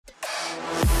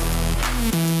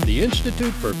The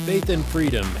Institute for Faith and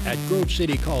Freedom at Grove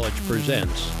City College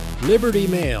presents Liberty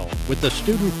Mail with the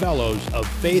Student Fellows of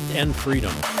Faith and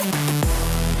Freedom.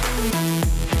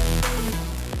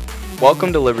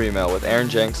 Welcome to Liberty Mail with Aaron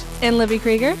Jenks and Libby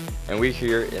Krieger. And we're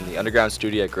here in the underground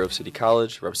studio at Grove City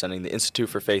College representing the Institute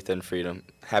for Faith and Freedom.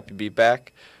 Happy to be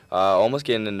back. Almost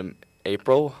getting into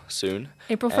April soon.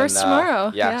 April 1st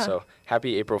tomorrow. Yeah, so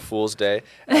happy April Fool's Day.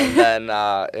 And then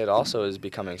it also is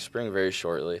becoming spring very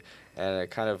shortly. And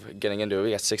kind of getting into it,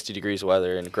 we got 60 degrees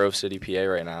weather in Grove City, PA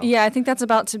right now. Yeah, I think that's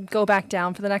about to go back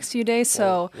down for the next few days.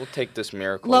 So we'll take this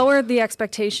miracle. Lower the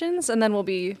expectations, and then we'll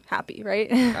be happy,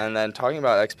 right? And then talking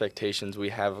about expectations, we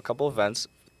have a couple events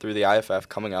through the IFF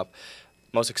coming up.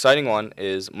 Most exciting one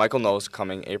is Michael Knowles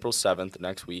coming April 7th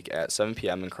next week at 7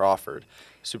 p.m. in Crawford.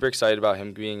 Super excited about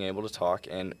him being able to talk,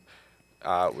 and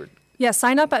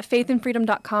sign up at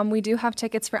faithandfreedom.com. We do have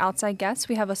tickets for outside guests.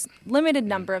 We have a limited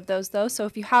number of those, though, so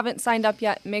if you haven't signed up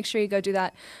yet, make sure you go do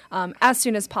that as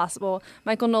soon as possible.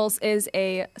 Michael Knowles is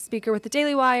a speaker with the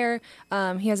Daily Wire.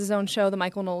 He has his own show, the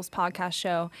Michael Knowles Podcast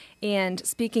Show. And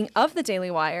speaking of the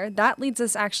Daily Wire, that leads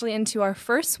us actually into our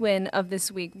first win of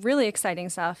this week. Really exciting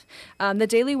stuff. The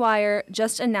Daily Wire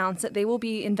just announced that they will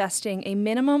be investing a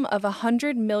minimum of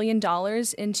 $100 million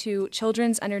into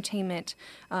children's entertainment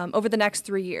over the next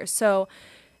 3 years. So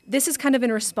this is kind of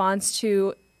in response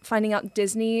to finding out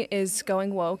Disney is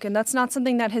going woke, and that's not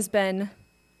something that has been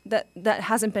that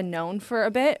hasn't been known for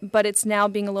a bit, but it's now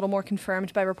being a little more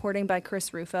confirmed by reporting by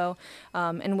Chris Rufo,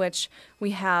 in which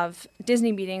we have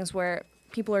Disney meetings where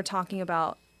people are talking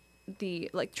about the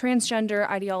transgender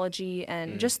ideology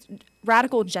and just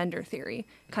radical gender theory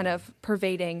kind of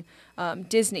pervading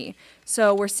Disney.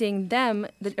 So we're seeing them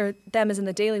as in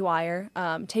the Daily Wire,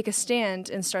 take a stand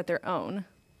and start their own.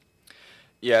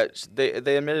 Yeah,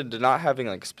 they admitted to not having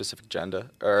a specific agenda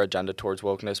towards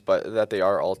wokeness, but that they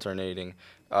are alternating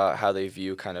how they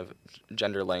view kind of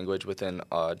gender language within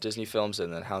Disney films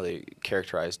and then how they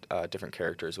characterize different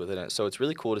characters within it. So it's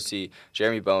really cool to see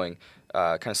Jeremy Boeing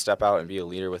kind of step out and be a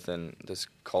leader within this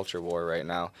culture war right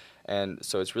now. And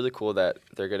so it's really cool that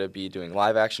they're going to be doing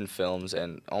live-action films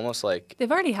and almost like...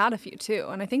 They've already had a few, too,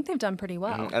 and I think they've done pretty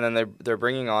well. Mm-hmm. And then they're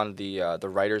bringing on the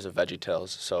writers of VeggieTales.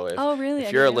 So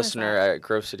if you're a listener at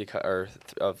Grove City or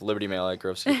of Liberty Mail at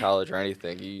Grove City College or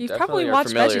anything, you definitely are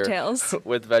familiar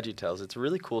with VeggieTales. It's a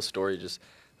really cool story, just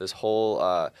this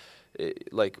whole,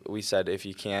 like we said, if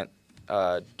you can't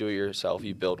do it yourself,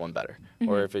 you build one better.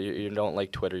 Mm-hmm. Or if you don't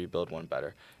like Twitter, you build one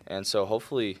better. And so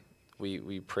hopefully...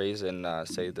 We praise and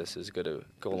say this is going to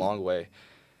go a long way.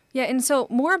 Yeah, and so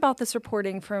more about this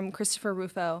reporting from Christopher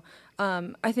Rufo.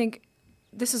 I think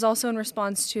this is also in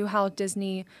response to how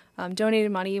Disney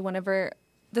donated money whenever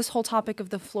this whole topic of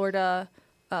the Florida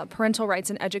parental rights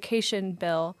and education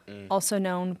bill, also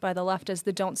known by the left as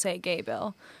the Don't Say Gay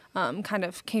bill, kind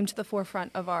of came to the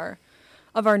forefront of our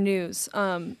news.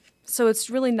 So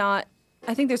it's really not.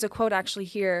 I think there's a quote actually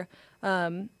here.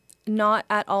 Not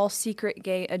at all secret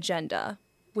gay agenda,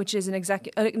 which is an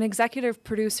executive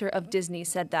producer of Disney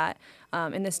said that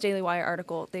in this Daily Wire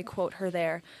article. They quote her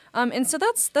there. And so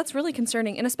that's really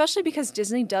concerning, and especially because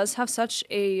Disney does have such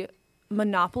a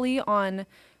monopoly on,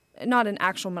 not an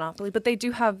actual monopoly, but they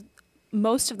do have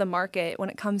most of the market when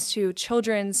it comes to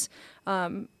children's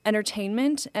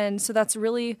entertainment. And so that's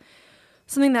really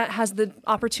something that has the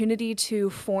opportunity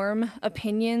to form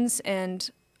opinions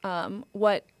and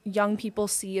what young people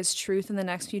see as truth in the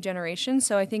next few generations.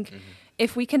 So I think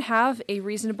if we can have a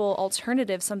reasonable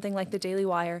alternative, something like the Daily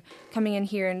Wire coming in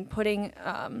here and putting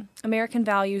American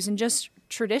values and just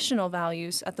traditional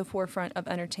values at the forefront of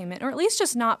entertainment, or at least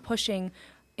just not pushing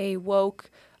a woke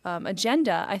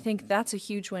agenda, I think that's a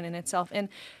huge win in itself. And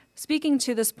speaking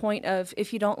to this point of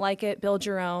if you don't like it, build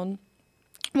your own,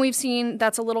 we've seen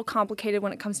that's a little complicated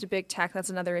when it comes to big tech. That's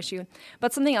another issue.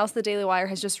 But something else the Daily Wire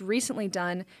has just recently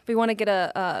done, if we want to get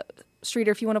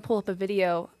Streeter, if you want to pull up a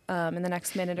video in the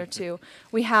next minute or two,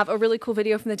 we have a really cool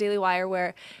video from the Daily Wire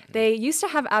where they used to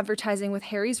have advertising with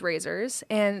Harry's Razors,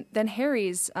 and then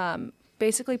Harry's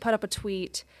basically put up a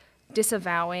tweet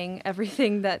disavowing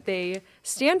everything that they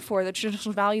stand for, the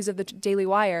traditional values of the Daily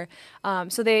Wire.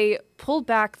 So they pulled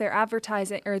back their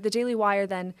advertising, or the Daily Wire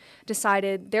then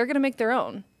decided they're going to make their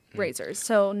own razors.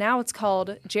 So now it's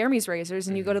called Jeremy's Razors,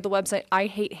 and you go to the website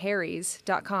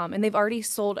IHateHarrys.com, and they've already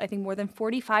sold, I think, more than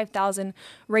 45,000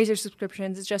 razor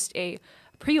subscriptions. It's just a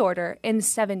pre-order in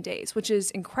 7 days, which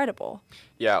is incredible.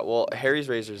 Yeah, well, Harry's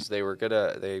Razors,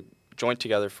 they joined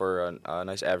together for a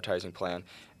nice advertising plan.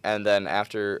 And then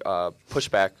after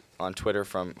pushback on Twitter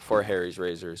for Harry's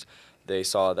Razors, they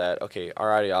saw that, okay,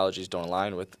 our ideologies don't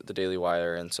align with the Daily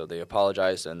Wire, and so they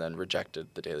apologized and then rejected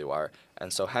the Daily Wire.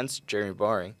 And so hence Jeremy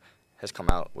Boring has come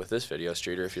out with this video.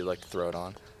 Streeter, if you'd like to throw it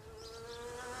on.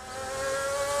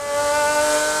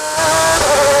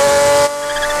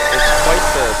 It's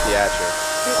quite the theatric,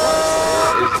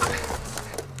 honestly.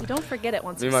 You don't forget it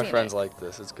once you've seen it. Me and my friends like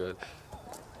this. It's good.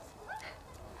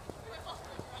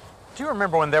 Do you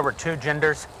remember when there were 2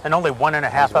 genders and only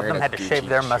 1.5 of them had to shave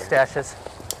their mustaches?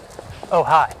 Oh,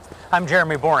 hi. I'm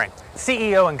Jeremy Boring,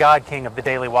 CEO and God King of the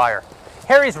Daily Wire.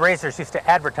 Harry's Razors used to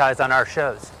advertise on our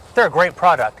shows. They're a great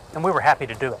product, and we were happy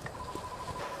to do it.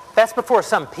 That's before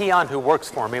some peon who works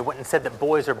for me went and said that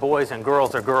boys are boys and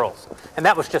girls are girls. And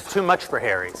that was just too much for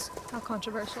Harry's. How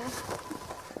controversial.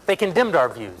 They condemned our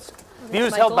views.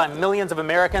 Views held by millions of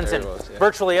Americans and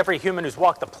virtually every human who's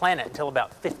walked the planet until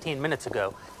about 15 minutes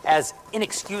ago as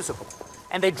inexcusable.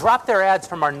 And they dropped their ads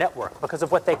from our network because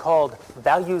of what they called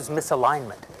values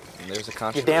misalignment. And there's a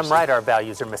controversy. You're damn right our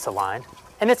values are misaligned.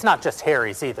 And it's not just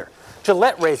Harry's either.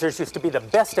 Gillette razors used to be the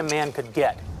best a man could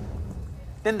get.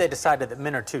 Then they decided that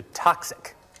men are too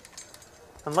toxic.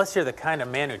 Unless you're the kind of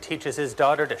man who teaches his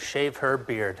daughter to shave her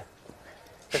beard.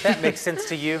 If that makes sense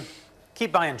to you,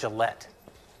 keep buying Gillette.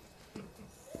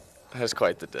 That's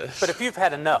quite the diss. But if you've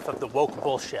had enough of the woke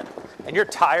bullshit, and you're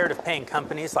tired of paying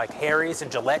companies like Harry's and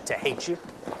Gillette to hate you,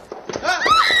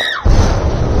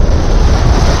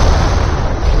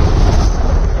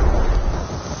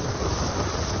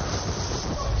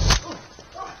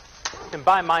 then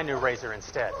buy my new razor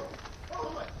instead.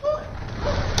 The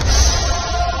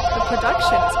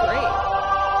production is great.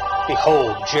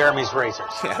 Behold, Jeremy's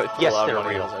razors. Yes, they're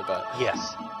real.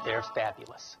 Yes, they're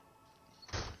fabulous.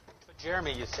 But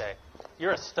Jeremy, you say,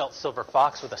 you're a svelte silver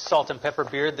fox with a salt and pepper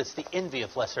beard that's the envy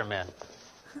of lesser men.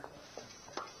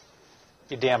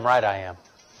 You're damn right I am.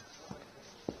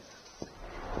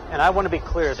 And I want to be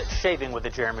clear that shaving with the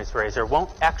Jeremy's razor won't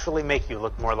actually make you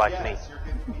look more like me. You're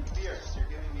giving me fierce. You're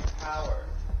giving me power.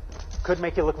 Could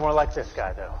make you look more like this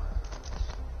guy, though.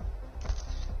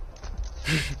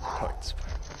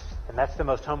 And that's the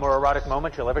most homoerotic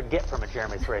moment you'll ever get from a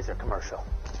Jeremy's razor commercial.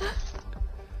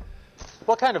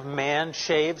 What kind of man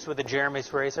shaves with a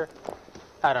Jeremy's razor?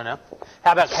 I don't know.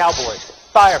 How about cowboys,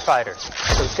 firefighters,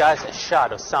 those guys that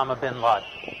shot Osama bin Laden?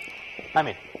 I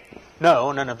mean,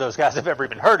 no, none of those guys have ever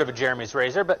even heard of a Jeremy's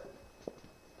razor, but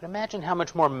imagine how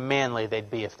much more manly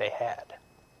they'd be if they had.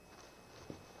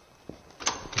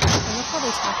 And look how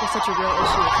they tackle such a real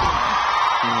issue with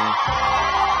female.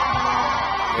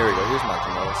 Here we go. Here's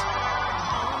Michael Knowles.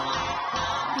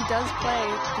 He does play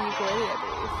the ukulele, I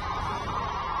believe.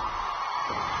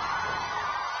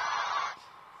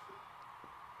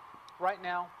 Right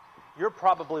now, you're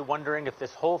probably wondering if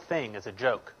this whole thing is a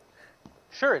joke.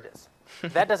 Sure it is.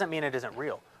 That doesn't mean it isn't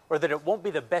real, or that it won't be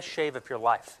the best shave of your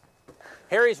life.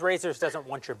 Harry's Razors doesn't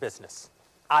want your business.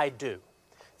 I do.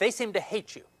 They seem to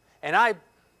hate you, and I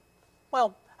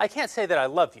can't say that I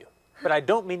love you, but I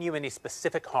don't mean you any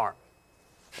specific harm.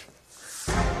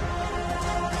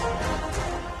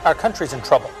 Our country's in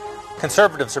trouble.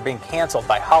 Conservatives are being canceled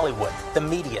by Hollywood, the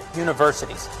media,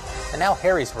 universities, and now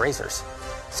Harry's Razors.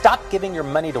 Stop giving your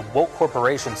money to woke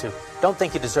corporations who don't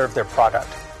think you deserve their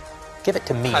product. Give it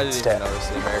to me instead. I didn't even notice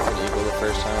the American Eagle the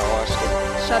first time I watched it.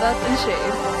 Shut up and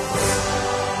shave.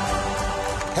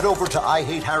 Head over to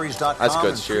IHateHarrys.com. That's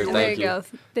good, Stuart. Thank there you. Go.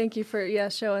 Thank you for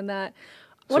showing that.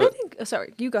 What So, I think. Oh,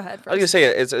 sorry, you go ahead first. I was gonna say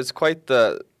it's quite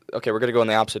the. Okay, we're gonna go in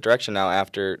the opposite direction now.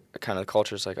 After kind of the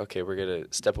culture's like, okay, we're gonna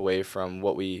step away from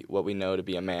what we know to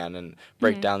be a man and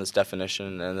break down this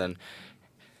definition, and then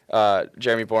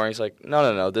Jeremy Boring's like,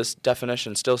 no, this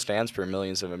definition still stands for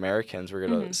millions of Americans. We're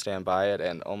gonna stand by it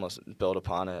and almost build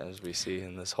upon it, as we see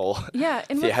in this whole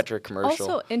theatric commercial.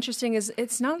 Also interesting is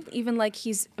it's not even like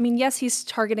yes, he's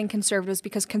targeting conservatives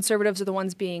because conservatives are the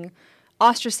ones being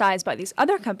ostracized by these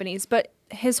other companies, but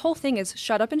his whole thing is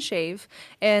shut up and shave,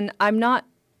 and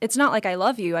it's not like I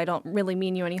love you, I don't really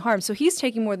mean you any harm. So he's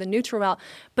taking more the neutral route,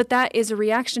 but that is a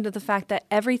reaction to the fact that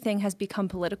everything has become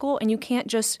political, and you can't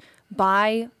just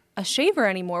buy a shaver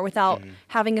anymore without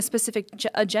having a specific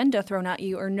agenda thrown at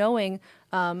you or knowing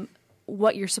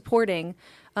what you're supporting.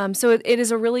 So it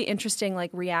is a really interesting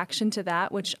reaction to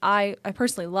that, which I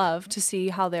personally love to see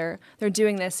how they're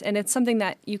doing this, and it's something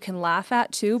that you can laugh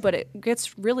at too, but it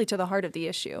gets really to the heart of the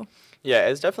issue. Yeah,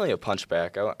 it's definitely a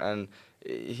punchback, and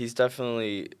he's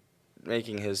definitely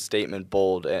making his statement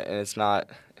bold, and it's not.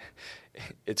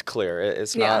 It's clear.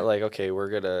 It's not like, okay, we're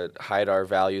gonna hide our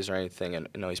values or anything, and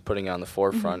he's putting it on the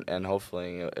forefront, and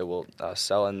hopefully it will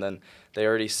sell. And then they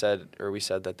already said, or we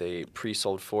said that they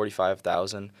pre-sold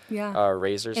 45,000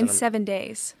 razors in 7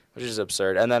 days. Which is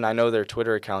absurd. And then I know their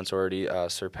Twitter accounts already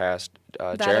surpassed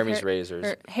Jeremy's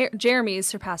razors. Jeremy's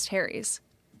surpassed Harry's.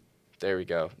 There we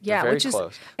go. Yeah, very which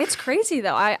close. It's crazy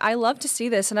though. I love to see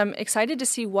this, and I'm excited to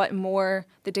see what more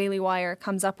the Daily Wire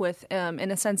comes up with. In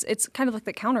a sense, it's kind of like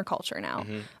the counterculture now,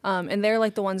 and they're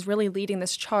like the ones really leading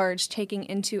this charge, taking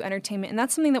into entertainment, and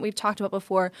that's something that we've talked about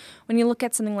before. When you look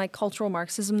at something like cultural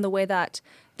Marxism, the way that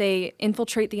they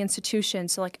infiltrate the institution,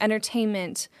 so like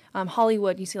entertainment,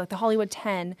 Hollywood, you see like the Hollywood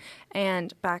 10,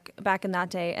 and back in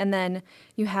that day, and then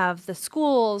you have the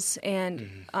schools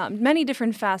and many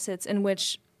different facets in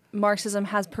which Marxism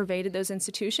has pervaded those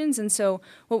institutions. And so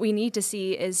what we need to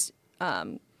see is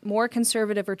more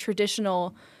conservative or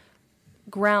traditional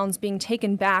grounds being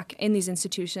taken back in these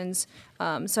institutions.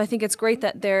 So I think it's great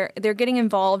that they're getting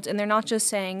involved, and they're not just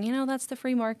saying, that's the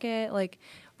free market, like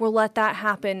we'll let that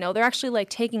happen. No, they're actually like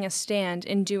taking a stand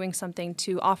and doing something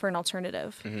to offer an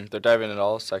alternative. They're diving into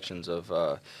all sections of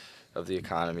the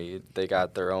economy. They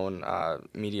got their own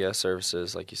media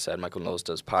services, like you said. Michael Knowles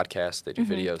does podcasts. They do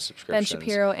video subscriptions. Ben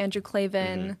Shapiro, Andrew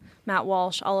Klavan, Matt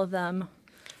Walsh, all of them.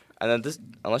 And then this,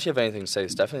 unless you have anything to say,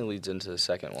 this definitely leads into the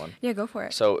second one. Yeah, go for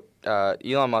it. So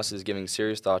Elon Musk is giving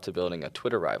serious thought to building a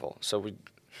Twitter rival. So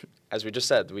as we just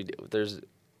said, there's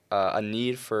a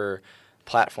need for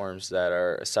platforms that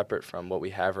are separate from what we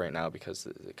have right now, because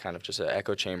it's kind of just an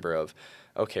echo chamber of,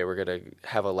 okay, we're going to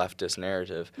have a leftist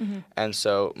narrative. And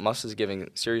so Musk is giving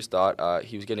serious thought.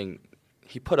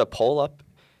 He put a poll up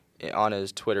on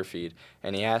his Twitter feed,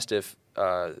 and he asked if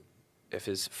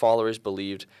his followers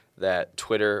believed that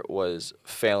Twitter was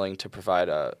failing to provide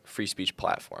a free speech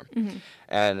platform.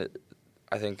 And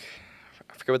I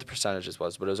forget what the percentages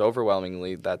was, but it was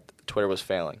overwhelmingly that Twitter was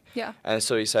failing. Yeah. And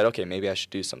so he said, okay, maybe I should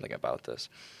do something about this.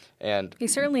 And he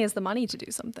certainly has the money to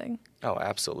do something. Oh,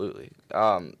 absolutely.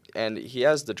 And he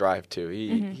has the drive too.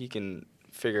 He can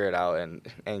figure it out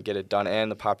and get it done,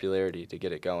 and the popularity to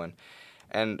get it going.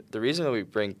 And the reason that we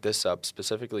bring this up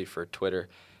specifically for Twitter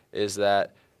is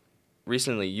that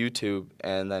recently YouTube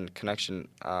and then Connection,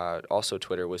 also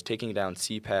Twitter, was taking down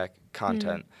CPAC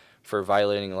content for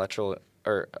violating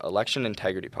election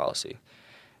integrity policy.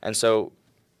 And so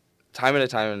time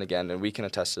and again, and we can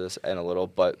attest to this in a little,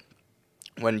 but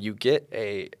when you get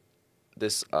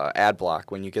this ad block,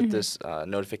 when you get this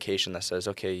notification that says,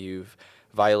 okay, you've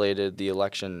violated the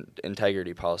election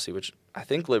integrity policy, which I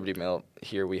think Liberty Mail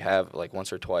here we have like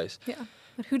once or twice. Yeah.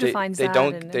 But who defines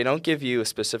that? They don't give you a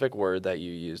specific word that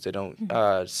you use. They don't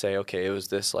say, okay, it was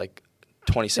this like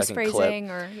 20-second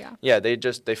clip. Yeah,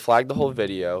 they flag the whole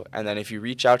video, and then if you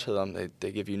reach out to them,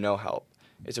 they give you no help.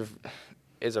 It's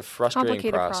a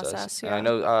frustrating process. Yeah. And I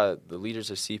know the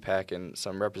leaders of CPAC and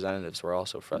some representatives were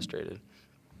also frustrated.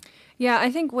 Yeah,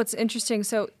 I think what's interesting,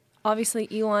 so obviously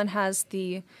Elon has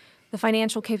the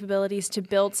financial capabilities to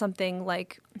build something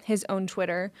like his own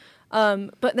Twitter.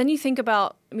 But then you think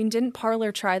about, didn't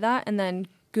Parler try that? And then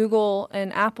Google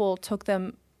and Apple took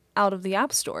them out of the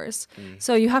app stores.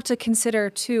 So you have to consider,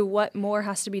 too, what more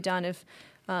has to be done if,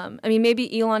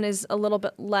 maybe Elon is a little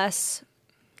bit less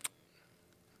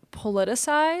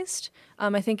politicized.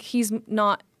 I think he's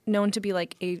not known to be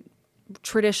like a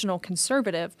traditional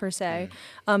conservative per se.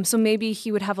 So maybe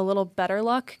he would have a little better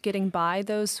luck getting by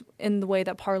those in the way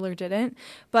that Parler didn't.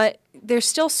 But there's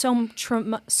still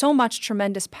so much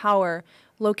tremendous power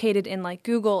located in like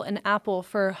Google and Apple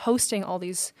for hosting all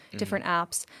these different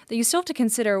apps that you still have to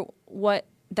consider what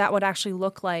that would actually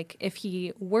look like if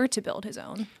he were to build his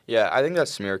own. Yeah, I think that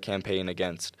smear campaign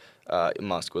against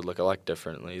Musk would look a lot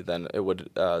differently than it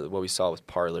would what we saw with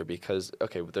Parler, because,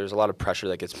 okay, there's a lot of pressure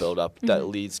that gets built up that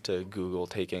leads to Google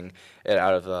taking it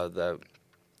out of the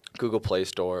Google Play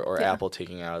Store or Apple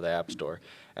taking it out of the App Store.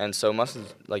 And so Musk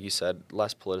is, like you said,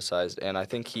 less politicized, and I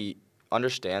think he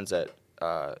understands that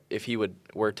if he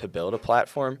were to build a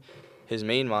platform, his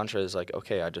main mantra is like,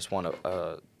 okay, I just want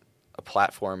a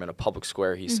platform and a public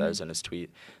square, he says in his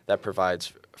tweet, that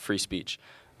provides free speech.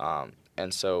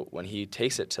 And so when he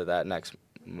takes it to that next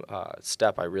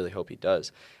step, I really hope he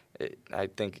does. I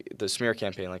think the smear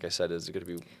campaign, like I said, is going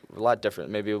to be a lot different.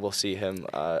 Maybe we'll see him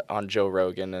on Joe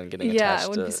Rogan and getting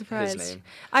attached to his name.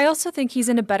 I also think he's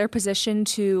in a better position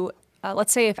to,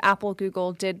 let's say if Apple,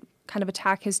 Google did kind of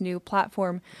attack his new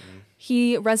platform,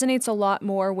 he resonates a lot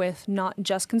more with not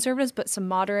just conservatives, but some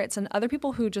moderates and other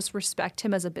people who just respect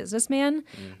him as a businessman.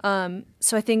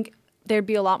 So I think there'd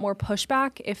be a lot more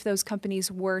pushback if those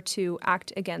companies were to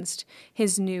act against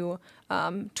his new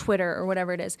Twitter or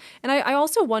whatever it is. And I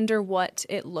also wonder what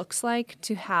it looks like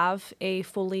to have a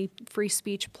fully free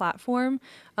speech platform,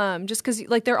 just because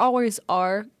like there always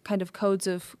are kind of codes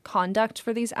of conduct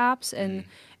for these apps, and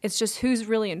it's just who's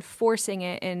really enforcing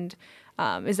it. And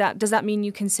does that mean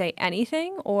you can say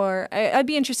anything? Or I'd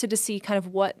be interested to see kind of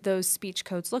what those speech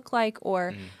codes look like,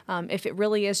 or if it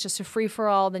really is just a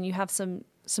free-for-all, then you have some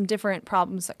different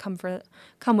problems that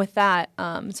come with that.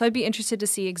 So I'd be interested to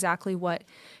see exactly what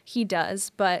he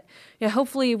does. But yeah,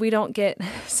 hopefully we don't get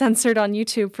censored on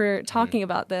YouTube for talking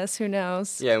about this. Who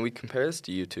knows? Yeah, and we compare this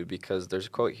to YouTube because there's a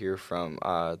quote here from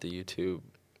the YouTube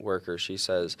worker. She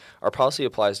says, "Our policy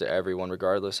applies to everyone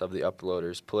regardless of the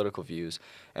uploader's political views,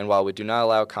 and while we do not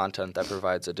allow content that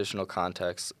provides additional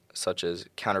context such as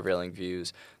countervailing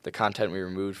views, the content we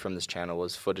removed from this channel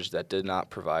was footage that did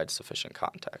not provide sufficient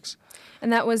context."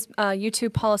 And that was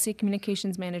YouTube Policy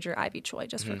Communications Manager Ivy Choi,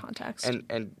 just for context.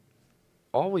 And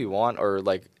all we want, or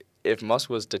like if Musk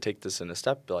was to take this in a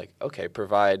step, be like, okay,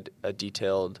 provide a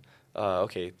detailed,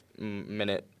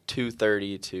 minute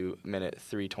 2:30 to minute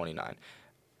 3:29.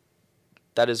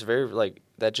 That is very,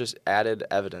 that just added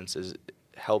evidence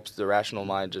helps the rational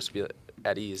mind just be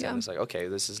at ease. Yeah. And it's like, okay,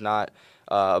 this is not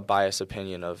a biased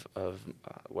opinion of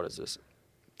what is this?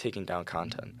 Taking down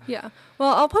content. Yeah.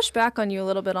 Well, I'll push back on you a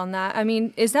little bit on that. I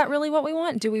mean, is that really what we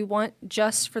want? Do we want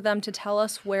just for them to tell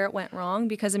us where it went wrong?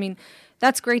 Because, I mean,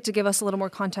 that's great to give us a little more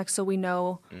context so we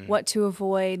know what to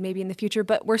avoid maybe in the future,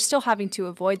 but we're still having to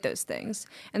avoid those things.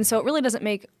 And so it really doesn't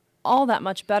make all that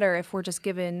much better if we're just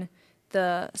given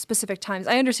the specific times.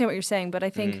 I understand what you're saying, but I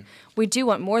think we do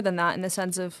want more than that in the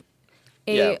sense of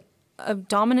a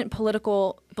dominant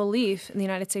political belief in the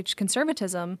United States,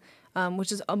 conservatism,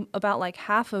 which is about like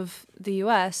half of the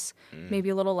U.S., maybe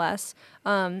a little less.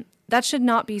 That should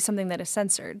not be something that is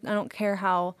censored. I don't care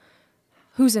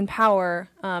who's in power.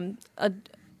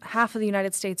 Half of the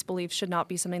United States belief should not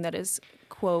be something that is,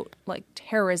 quote, like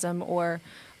terrorism or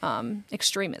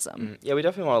extremism. Yeah, we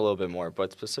definitely want a little bit more,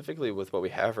 but specifically with what we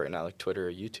have right now, like Twitter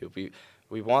or YouTube,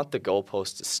 we want the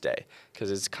goalpost to stay because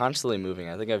it's constantly moving.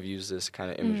 I think I've used this kind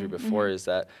of imagery before, is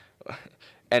that,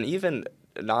 and even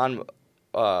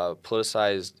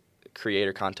politicized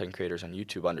content creators on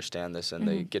YouTube understand this, and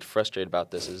they get frustrated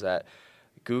about this, is that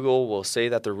Google will say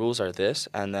that the rules are this,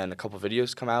 and then a couple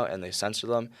videos come out and they censor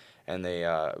them and they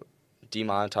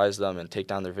demonetize them and take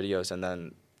down their videos, and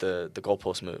then the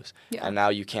goalpost moves. Yeah. And now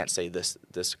you can't say this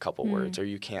couple words, or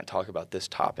you can't talk about this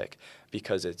topic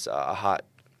because it's a hot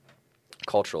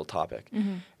cultural topic.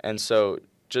 And so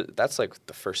that's like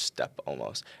the first step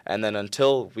almost. And then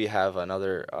until we have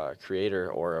another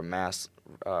creator or a mass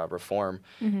reform,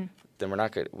 then we're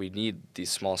not good. We need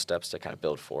these small steps to kind of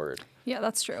build forward. Yeah,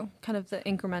 that's true. Kind of the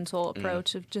incremental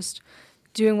approach of just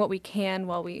doing what we can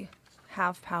while we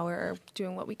have power, or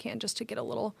doing what we can just to get a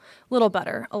little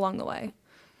better along the way.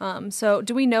 So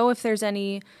do we know if there's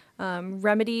any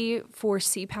remedy for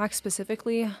CPAC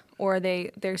specifically, or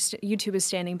YouTube is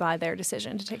standing by their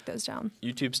decision to take those down?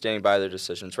 YouTube's standing by their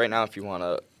decisions. Right now, if you want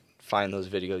to find those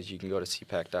videos, you can go to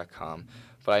cpac.com.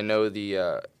 But I know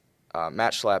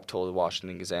Matt Schlapp told the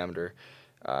Washington Examiner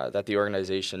that the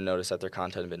organization noticed that their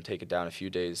content had been taken down a few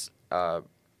days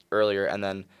earlier, and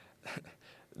then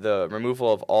the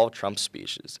removal of all Trump's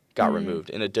speeches got removed,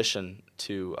 in addition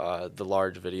to the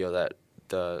large video that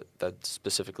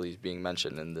specifically is being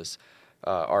mentioned in this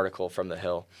article from The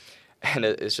Hill. And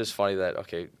it's just funny that,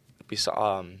 okay, we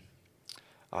saw,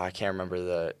 I can't remember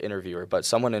the interviewer, but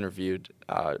someone interviewed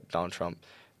Donald Trump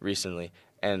recently,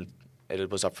 and it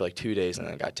was up for like 2 days and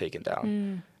then it got taken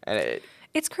down. And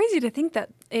it's crazy to think that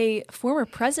a former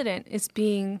president is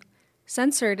being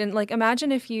censored. And like,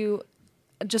 imagine if you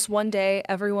just one day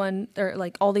everyone, or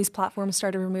like all these platforms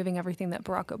started removing everything that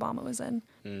Barack Obama was in,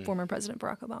 former President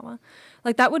Barack Obama.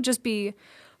 Like, that would just be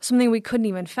something we couldn't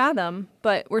even fathom,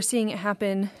 but we're seeing it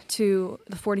happen to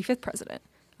the 45th president.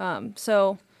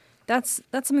 So that's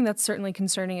something that's certainly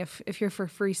concerning if you're for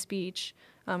free speech,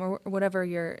 or whatever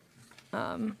your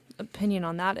opinion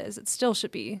on that is. It still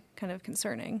should be kind of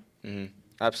concerning.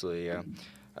 Absolutely, yeah.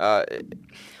 Well,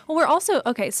 we're also,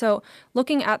 so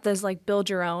looking at this like build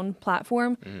your own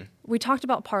platform, we talked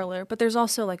about Parler, but there's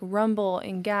also like Rumble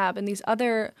and Gab and these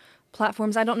other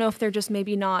platforms. I don't know if they're just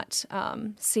maybe not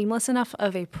seamless enough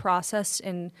of a process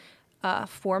and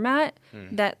format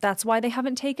that's why they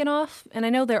haven't taken off. And I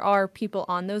know there are people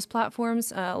on those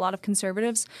platforms, a lot of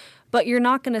conservatives, but you're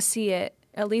not going to see it.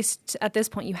 At least at this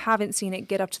point, you haven't seen it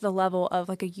get up to the level of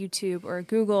like a YouTube or a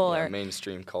Google or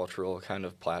mainstream cultural kind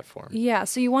of platform. Yeah.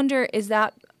 So you wonder, is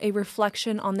that a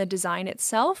reflection on the design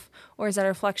itself, or is that a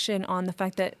reflection on the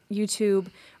fact that YouTube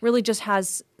really just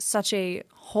has such a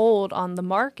hold on the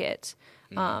market,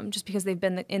 just because they've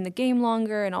been in the game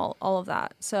longer and all of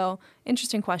that? So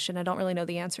interesting question. I don't really know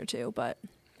the answer to, but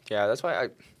yeah, that's why I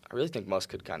really think Musk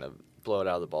could kind of blow it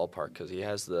out of the ballpark, because he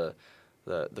has the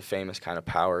the famous kind of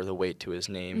power, the weight to his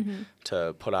name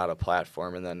to put out a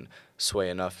platform and then sway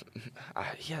enough.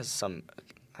 He has some,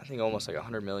 I think, almost like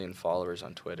 100 million followers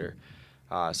on Twitter.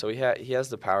 So he has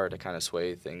the power to kind of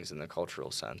sway things in the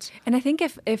cultural sense. And I think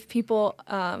if people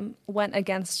went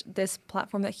against this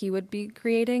platform that he would be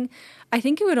creating, I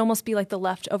think it would almost be like the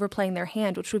left overplaying their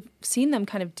hand, which we've seen them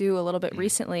kind of do a little bit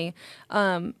recently,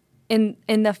 in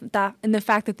the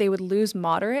fact that they would lose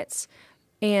moderates,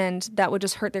 and that would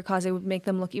just hurt their cause. It would make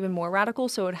them look even more radical.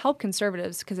 So it would help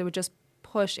conservatives because it would just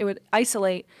it would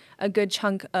isolate a good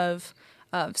chunk of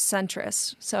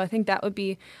centrists. So I think that would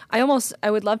be, I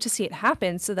would love to see it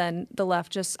happen, so then the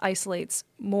left just isolates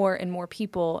more and more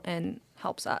people and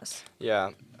helps us.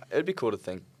 Yeah, it'd be cool to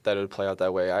think that it would play out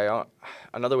that way.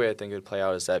 Another way I think it would play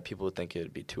out is that people would think it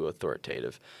would be too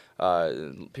authoritative.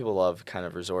 People love kind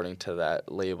of resorting to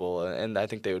that label, and I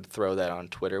think they would throw that on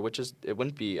Twitter, which it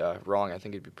wouldn't be wrong. I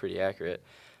think it'd be pretty accurate.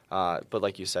 But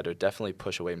like you said, it would definitely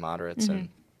push away moderates and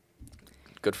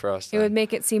good for us. It would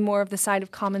make it seem more of the side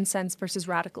of common sense versus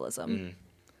radicalism.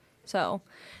 So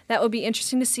that would be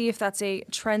interesting to see if that's a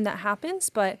trend that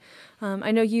happens. But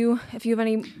I know if you have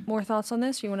any more thoughts on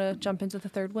this, you want to jump into the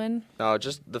third win? No,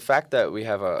 just the fact that we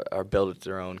have our build it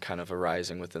their own kind of a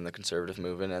rising within the conservative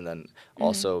movement, and then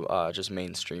also just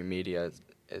mainstream media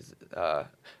is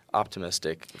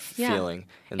optimistic feeling.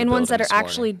 And ones that are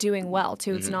actually doing well,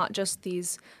 too. It's not just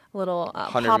these little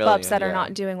pop-ups that are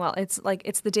not doing well. It's like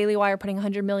it's the Daily Wire putting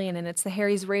 100 million, and it's the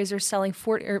Harry's Razors selling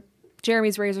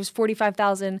Jeremy's Razors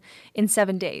 45,000 in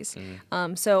 7 days.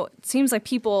 So it seems like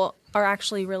people are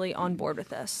actually really on board with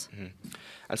this.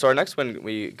 And so our next one,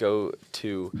 we go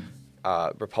to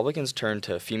Republicans turn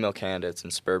to female candidates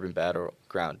in suburban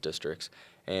battleground districts,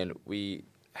 and we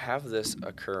have this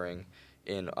occurring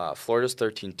in Florida's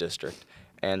 13th district.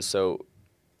 And so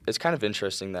it's kind of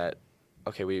interesting that,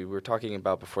 okay, we were talking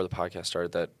about before the podcast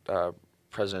started that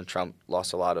President Trump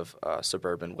lost a lot of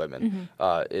suburban women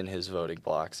in his voting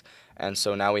blocks. And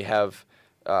so now we have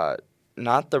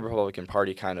not the Republican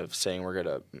Party kind of saying we're going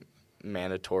to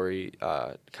mandatory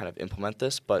kind of implement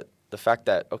this, but the fact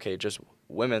that, okay, just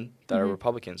women that are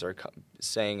Republicans are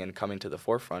saying and coming to the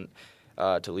forefront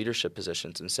to leadership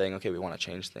positions and saying, okay, we want to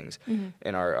change things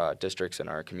in our districts and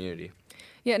our community.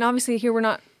 Yeah, and obviously here we're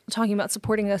not talking about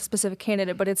supporting a specific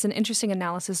candidate, but it's an interesting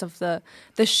analysis of the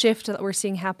shift that we're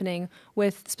seeing happening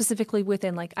specifically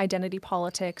within like identity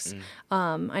politics.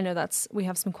 I know we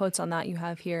have some quotes on that you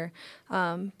have here,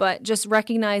 but just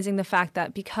recognizing the fact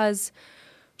that because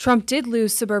Trump did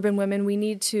lose suburban women, we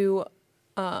need to,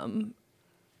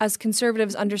 as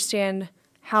conservatives, understand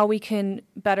how we can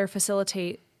better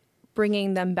facilitate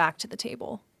bringing them back to the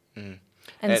table.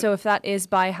 And so if that is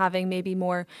by having maybe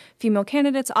more female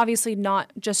candidates, obviously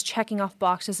not just checking off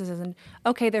boxes as in,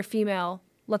 okay, they're female,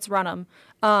 let's run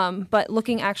them, but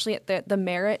looking actually at the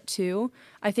merit too.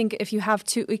 I think if you have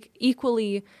two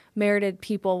equally merited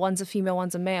people, one's a female,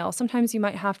 one's a male, sometimes you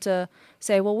might have to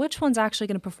say, well, which one's actually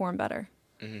going to perform better?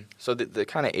 So the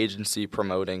kind of agency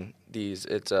promoting these,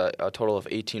 it's a total of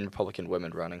 18 Republican women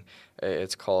running.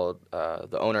 It's called,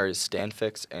 the owner is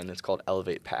StanFix, and it's called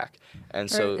Elevate PAC.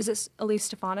 And so is this Elise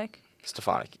Stefanik?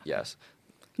 Stefanik, yes.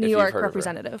 New York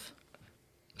representative.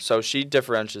 So she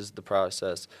differentiates the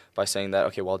process by saying that,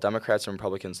 okay, while Democrats and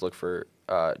Republicans look for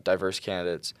diverse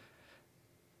candidates,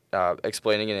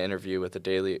 explaining in an interview with the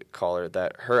Daily Caller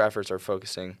that her efforts are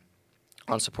focusing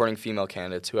on supporting female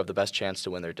candidates who have the best chance to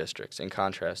win their districts. In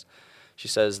contrast, she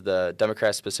says the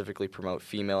Democrats specifically promote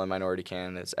female and minority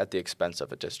candidates at the expense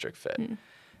of a district fit.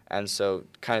 And so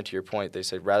kind of to your point, they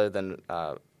said rather than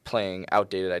playing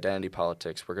outdated identity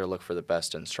politics, we're going to look for the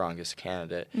best and strongest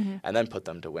candidate and then put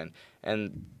them to win.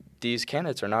 And these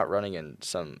candidates are not running in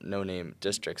some no-name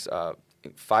districts. 5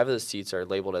 of the seats are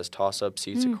labeled as toss-up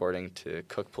seats according to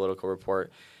Cook Political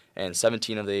Report. And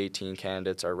 17 of the 18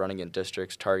 candidates are running in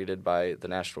districts targeted by the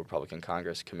National Republican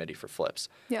Congress Committee for Flips.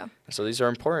 Yeah. And so these are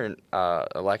important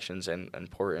elections and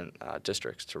important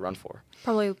districts to run for.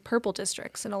 Probably purple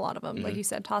districts in a lot of them, like you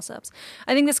said, toss-ups.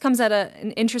 I think this comes at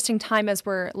an interesting time as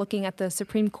we're looking at the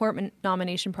Supreme Court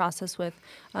nomination process with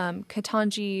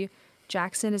Ketanji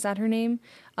Jackson, is that her name?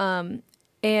 And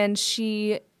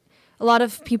a lot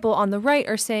of people on the right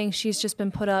are saying she's just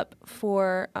been put up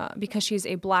for because she's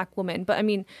a black woman. But I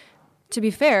mean, to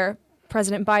be fair,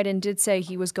 President Biden did say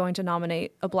he was going to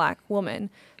nominate a black woman.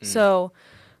 So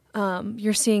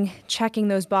you're seeing checking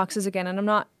those boxes again. And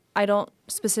I don't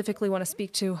specifically want to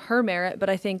speak to her merit, but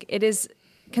I think it is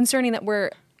concerning that we're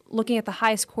looking at the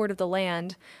highest court of the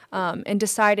land and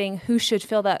deciding who should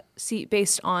fill that seat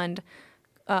based on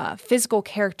physical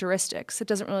characteristics. It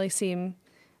doesn't really seem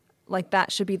like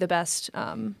that should be the best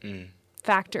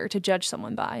factor to judge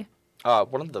someone by?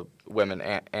 One of the women,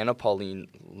 Anna Pauline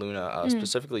Luna,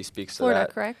 specifically speaks to that.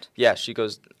 Florida, correct? Yeah, she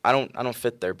goes, I don't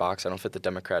fit their box. I don't fit the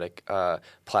Democratic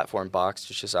platform box,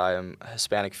 just as I am a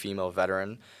Hispanic female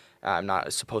veteran. I'm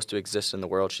not supposed to exist in the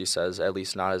world, she says, at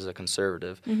least not as a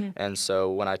conservative. And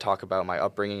so when I talk about my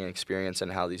upbringing and experience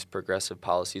and how these progressive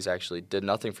policies actually did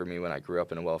nothing for me when I grew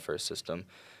up in a welfare system,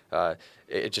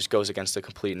 it just goes against the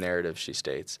complete narrative, she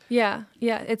states. Yeah,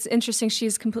 it's interesting.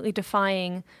 She's completely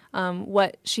defying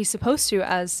what she's supposed to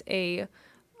as a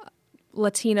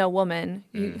Latina woman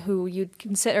who you'd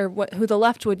consider, who the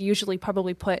left would usually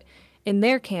probably put in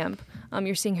their camp.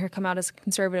 You're seeing her come out as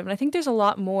conservative. And I think there's a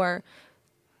lot more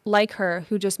like her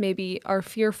who just maybe are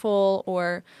fearful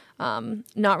or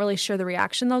not really sure the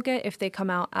reaction they'll get if they come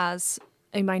out as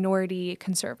a minority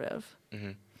conservative.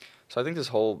 So I think this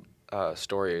whole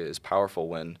story is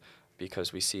powerful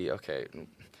because we see, okay,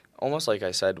 almost like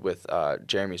I said with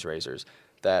Jeremy's Razors,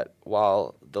 that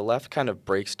while the left kind of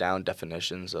breaks down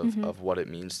definitions of what it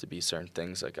means to be certain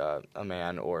things, like a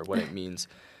man, or what it means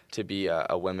to be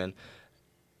a woman,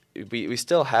 we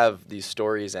still have these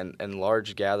stories and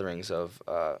large gatherings of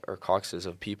or caucuses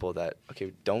of people that,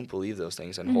 okay, don't believe those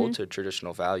things and hold to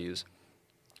traditional values.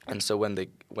 And so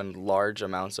when large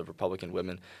amounts of Republican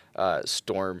women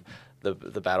storm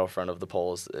the battlefront of the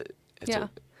polls,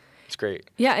 it's great.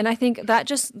 Yeah, and I think that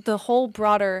just the whole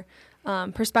broader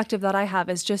perspective that I have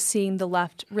is just seeing the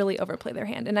left really overplay their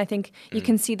hand. And I think you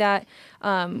can see that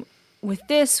with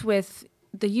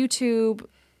the YouTube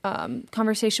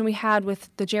conversation we had with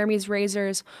the Jeremy's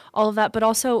Razors, all of that, but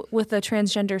also with the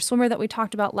transgender swimmer that we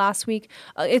talked about last week.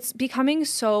 It's becoming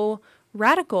so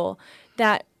radical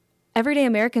that everyday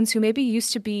Americans who maybe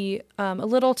used to be a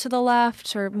little to the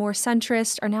left or more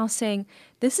centrist are now saying,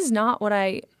 this is not what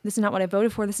I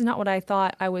voted for. This is not what I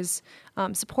thought I was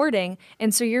supporting.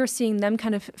 And so you're seeing them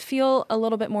kind of feel a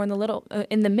little bit more in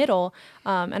the middle.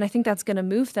 And I think that's going to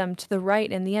move them to the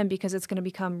right in the end, because it's going to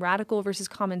become radical versus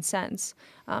common sense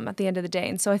at the end of the day.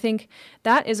 And so I think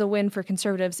that is a win for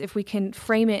conservatives if we can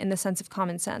frame it in the sense of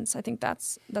common sense. I think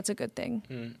that's a good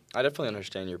thing. I definitely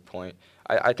understand your point.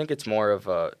 I think it's more of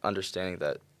a understanding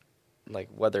that, like,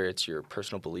 whether it's your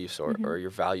personal beliefs or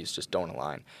your values just don't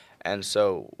align. And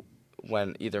so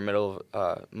when either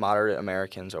moderate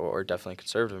Americans or definitely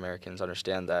conservative Americans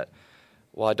understand that,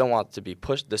 well, I don't want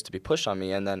this to be pushed on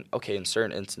me, and then, okay, in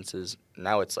certain instances,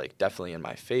 now it's like definitely in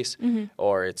my face,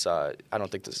 or it's I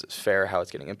don't think this is fair how it's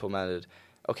getting implemented.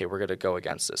 Okay, we're going to go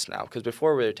against this now. Because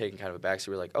before we were taking kind of a backseat,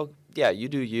 we were like, oh, yeah, you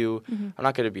do you. I'm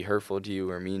not going to be hurtful to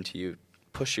you or mean to you.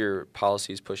 Push your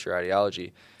policies, push your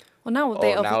ideology. Well, now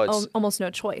they have almost no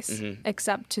choice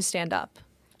except to stand up,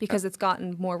 because it's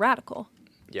gotten more radical.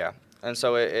 Yeah, and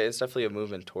so it's definitely a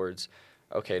movement towards,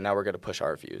 okay, now we're going to push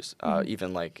our views.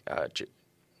 Even like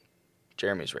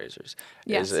Jeremy's Razors.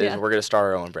 We're going to start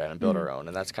our own brand and build our own.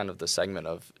 And that's kind of the segment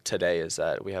of today, is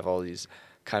that we have all these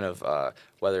kind of,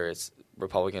 whether it's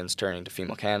Republicans turning to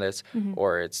female candidates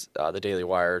or it's the Daily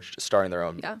Wire starting their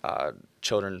own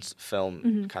children's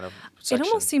film kind of section. It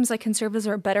almost seems like conservatives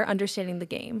are better understanding the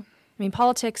game. I mean,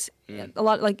 politics, a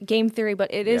lot like game theory,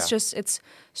 but it is just, it's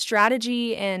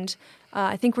strategy. And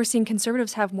I think we're seeing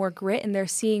conservatives have more grit, and they're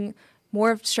seeing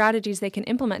more of strategies they can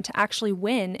implement to actually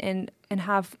win and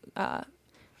have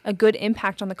a good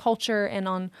impact on the culture and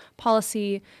on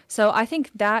policy. So I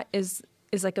think that is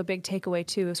like a big takeaway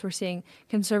too, is we're seeing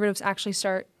conservatives actually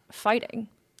start fighting.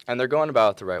 And they're going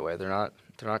about it the right way. They're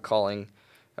not calling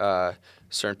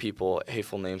certain people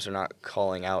hateful names. They're not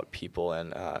calling out people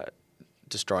and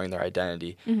destroying their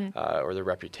identity or their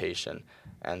reputation.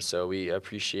 And so we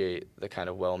appreciate the kind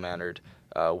of well-mannered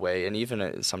way, and even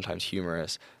a sometimes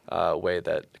humorous way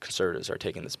that conservatives are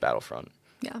taking this battlefront.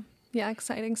 Yeah,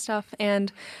 exciting stuff.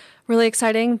 And really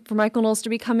exciting for Michael Knowles to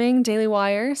be coming, Daily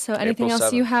Wire. So anything April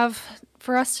else 7th. You have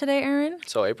for us today, Aaron?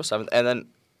 So April 7th. And then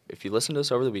if you listen to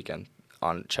us over the weekend,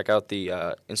 check out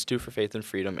the Institute for Faith and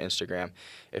Freedom Instagram.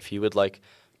 If you would like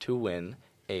to win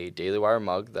a Daily Wire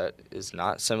mug that is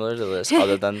not similar to this,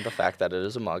 other than the fact that it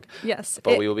is a mug. Yes.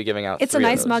 But we will be giving out It's a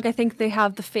nice mug. I think they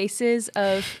have the faces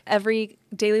of every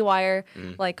Daily Wire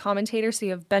like commentator. So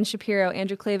you have Ben Shapiro,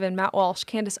 Andrew Klavan, Matt Walsh,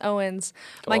 Candace Owens,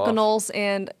 Michael Knowles,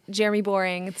 and Jeremy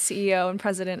Boring, the CEO and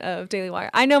president of Daily Wire.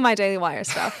 I know my Daily Wire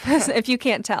stuff, if you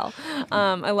can't tell.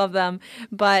 I love them.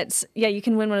 But yeah, you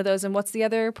can win one of those. And what's the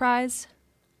other prize?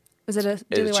 Is it a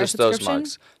Daily Wire just subscription? Those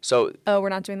mugs. So we're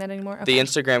not doing that anymore? Okay. The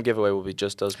Instagram giveaway will be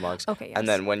just those mugs. Okay, yes. And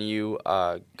then when you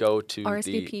go to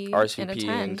RSVP the RSVP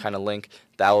and kind of link,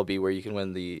 that will be where you can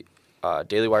win the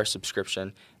Daily Wire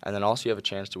subscription. And then also you have a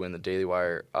chance to win the Daily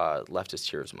Wire Leftist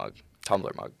Heroes mug,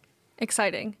 Tumblr mug.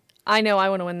 Exciting. I know I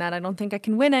want to win that. I don't think I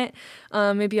can win it.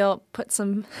 Maybe I'll put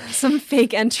some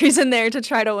fake entries in there to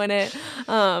try to win it.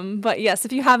 But yes,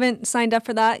 if you haven't signed up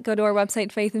for that, go to our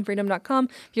website, faithandfreedom.com.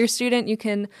 If you're a student, you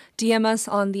can DM us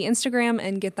on the Instagram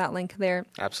and get that link there.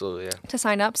 Absolutely, yeah. To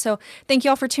sign up. So thank you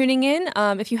all for tuning in.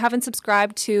 If you haven't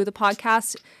subscribed to the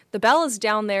podcast, the bell is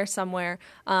down there somewhere.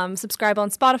 Subscribe on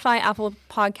Spotify, Apple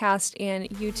Podcast, and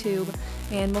YouTube.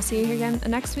 And we'll see you here again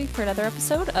next week for another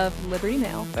episode of Liberty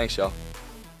Mail. Thanks, y'all.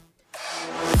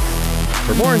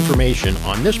 For more information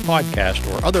on this podcast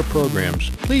or other programs,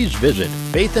 please visit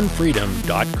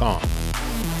faithandfreedom.com.